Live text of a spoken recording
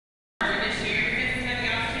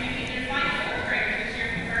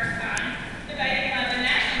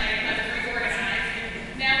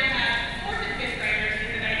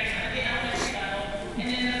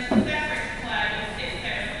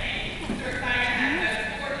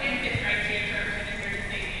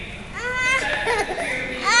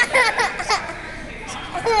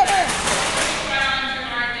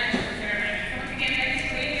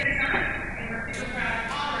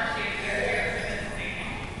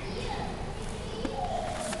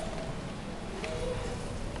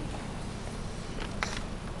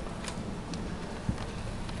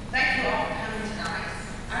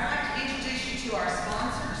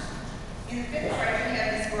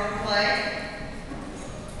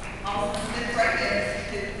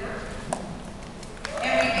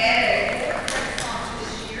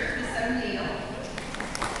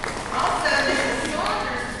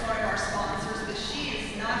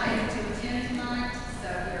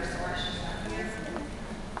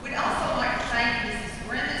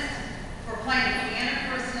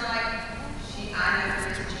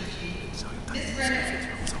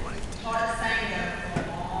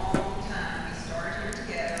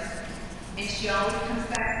she always comes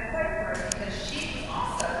back to play for us because she was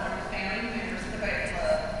also one of the founding members of the Beta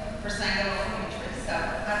Club for Sango Elementary. So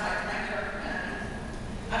I'd like to thank her for coming.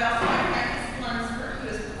 I'd also like to thank Ms. Lunsford, who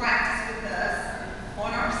has practiced with us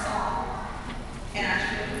on our song, and I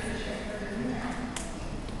truly appreciate her doing that.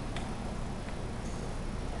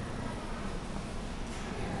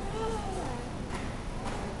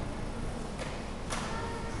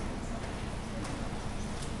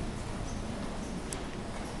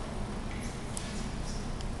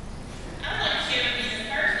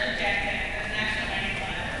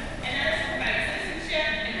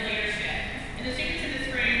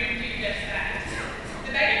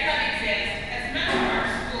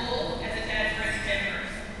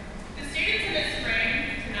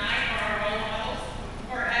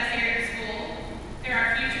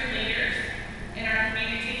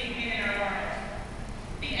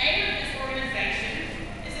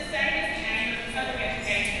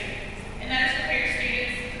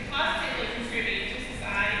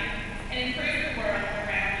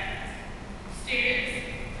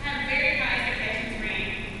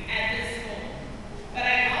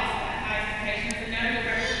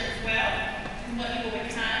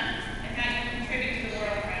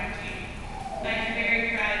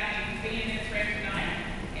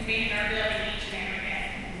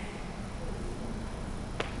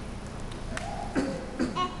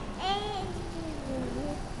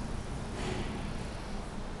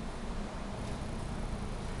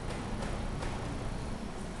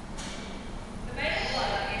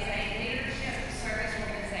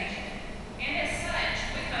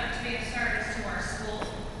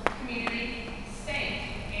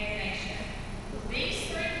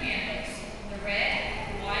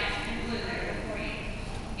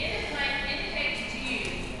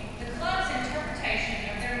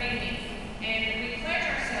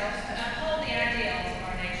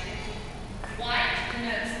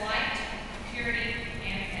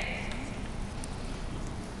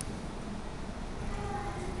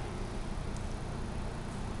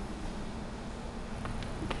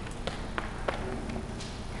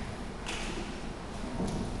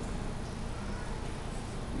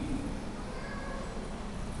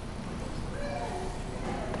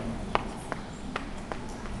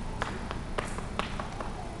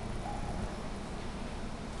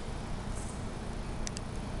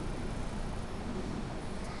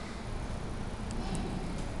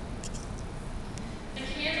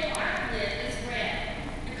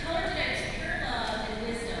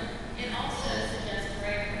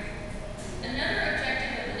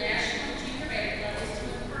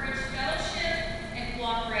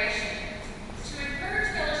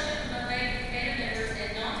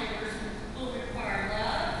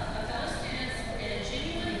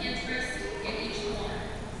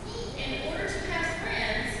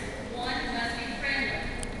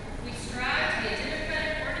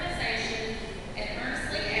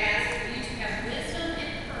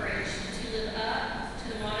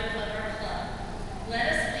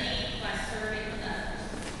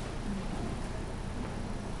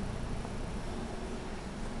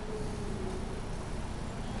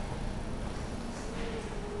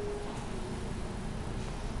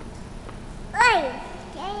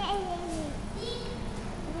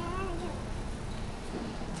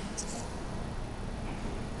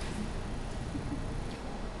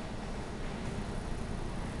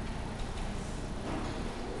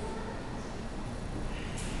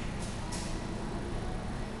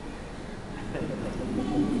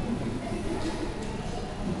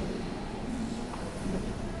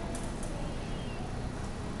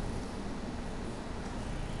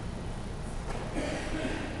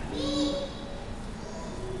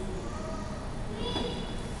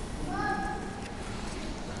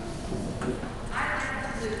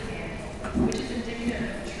 Which is indicative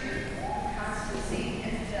of truth, constancy,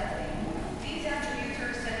 and fidelity. These attributes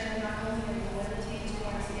are essential not only in loyalty to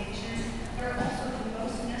one's nation, but are also the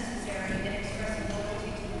most necessary in expressing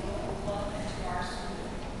loyalty to the local club and to our school.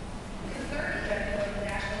 The third objective of the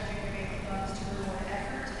National Junior Beta Club is to reward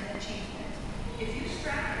effort and achievement. If you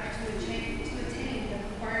strive to attain the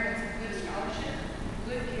requirements of good scholarship,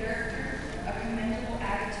 good character, a commendable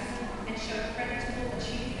attitude, and show creditable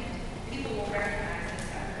achievement, people will recognize this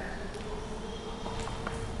effort.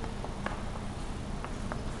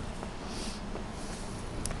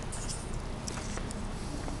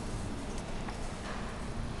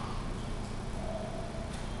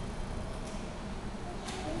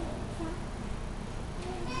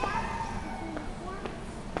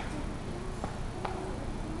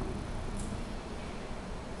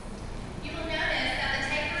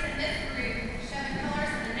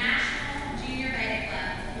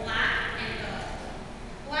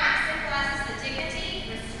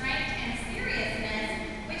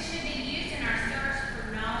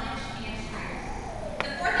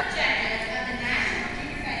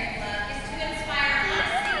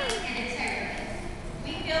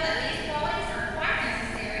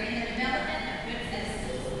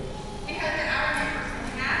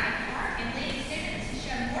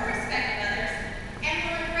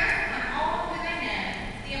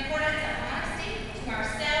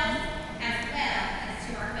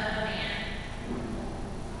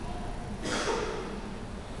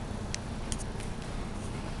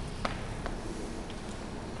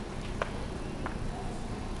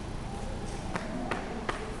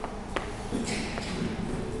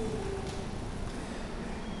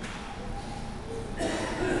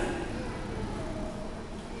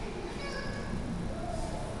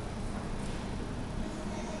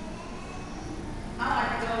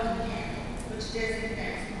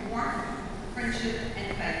 friendship, and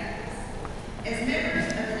faithfulness. As members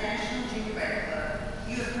of the National Junior Rec Club,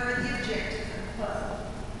 you have heard the objectives of the club.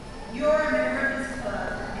 You are a member of this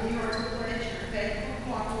club, and you are to pledge your faithful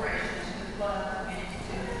cooperation to the club and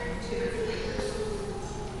to its leaders.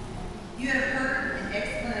 You have heard an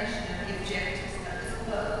explanation of the objectives of this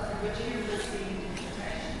club for which you have received an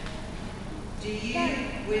invitation. Do you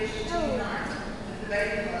wish to unite with the Bay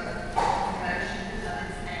Club in the promotion of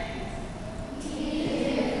its aims?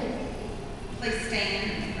 Please stand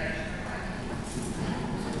and raise your right hand.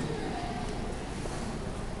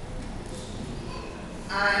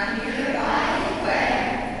 I hereby declare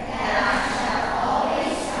that I shall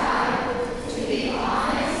always strive to be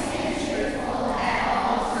honest and truthful at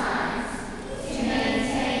all times, to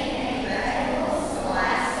maintain a credible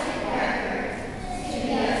scholastic record, to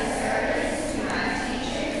be of service to my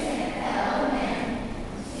teachers and fellow men,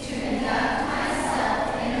 to conduct myself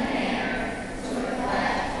in a manner to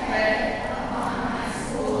reflect credit upon my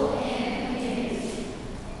school and community.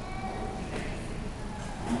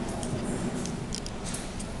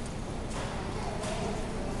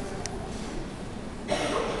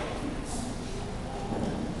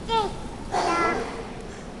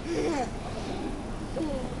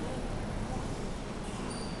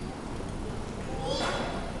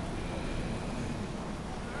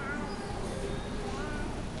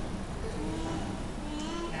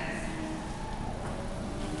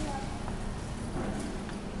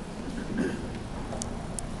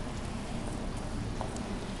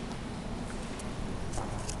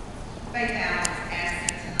 Faith Allen is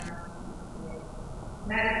absent tonight.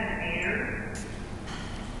 Madison Ayers.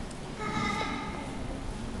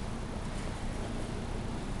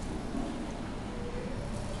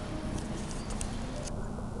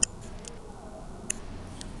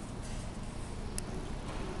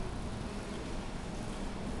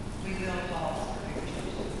 We will pause for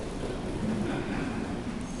pictures.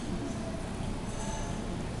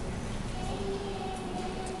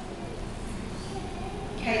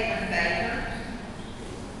 Caitlin Baker.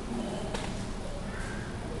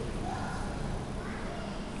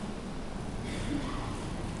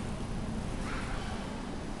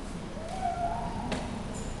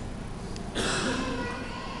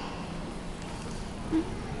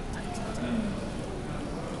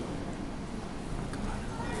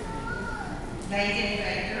 Megan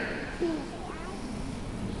Baker.